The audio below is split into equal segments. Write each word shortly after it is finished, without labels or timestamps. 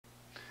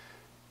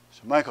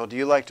So Michael, do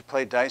you like to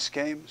play dice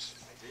games?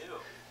 I do.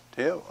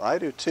 Do you? I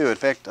do too. In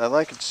fact, I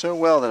like it so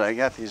well that I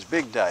got these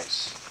big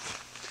dice.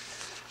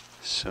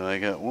 So I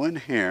got one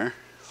here.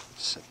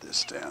 Let's set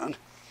this down.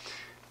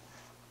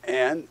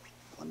 And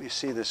let me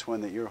see this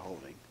one that you're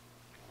holding.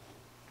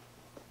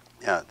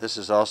 Yeah, this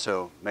is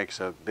also makes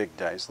a big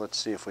dice. Let's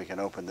see if we can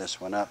open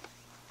this one up.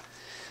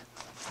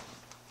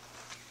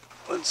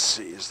 Let's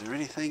see, is there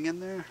anything in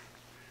there?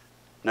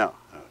 No.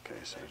 Okay,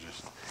 so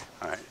just,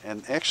 all right.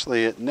 And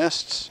actually it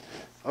nests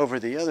over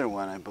the other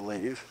one, I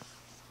believe.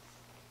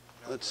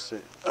 Let's see.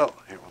 Oh,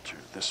 here, we'll turn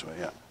it this way,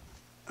 yeah.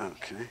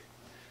 Okay.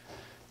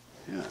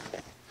 Yeah.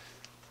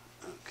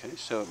 Okay,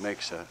 so it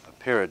makes a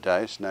pair of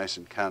dice, nice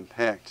and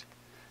compact.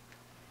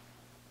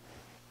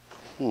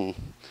 I'm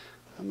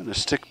going to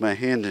stick my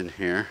hand in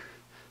here,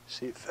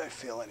 see if I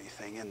feel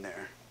anything in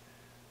there.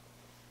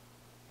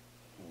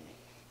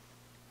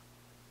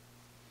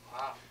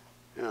 Wow.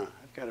 Yeah,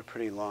 I've got a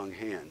pretty long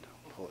hand.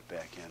 I'll pull it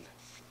back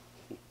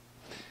in.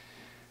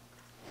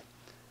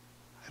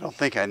 I don't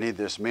think I need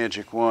this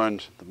magic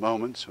wand at the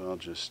moment, so I'll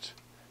just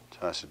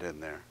toss it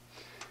in there.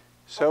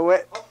 So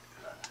wait.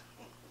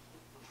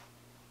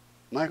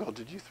 Michael,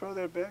 did you throw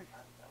that back?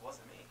 That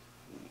wasn't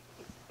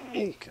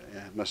me. Okay,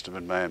 yeah, it must have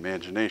been my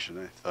imagination.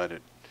 I thought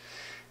it.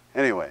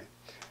 Anyway,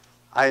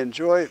 I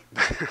enjoy.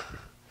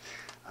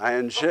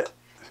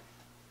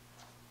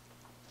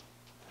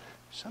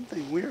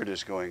 Something weird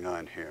is going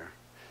on here.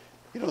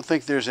 You don't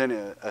think there's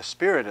a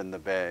spirit in the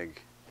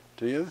bag,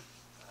 do you?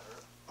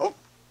 Oh.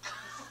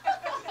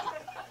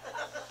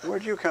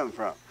 Where'd you come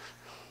from?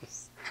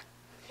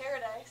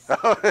 Paradise.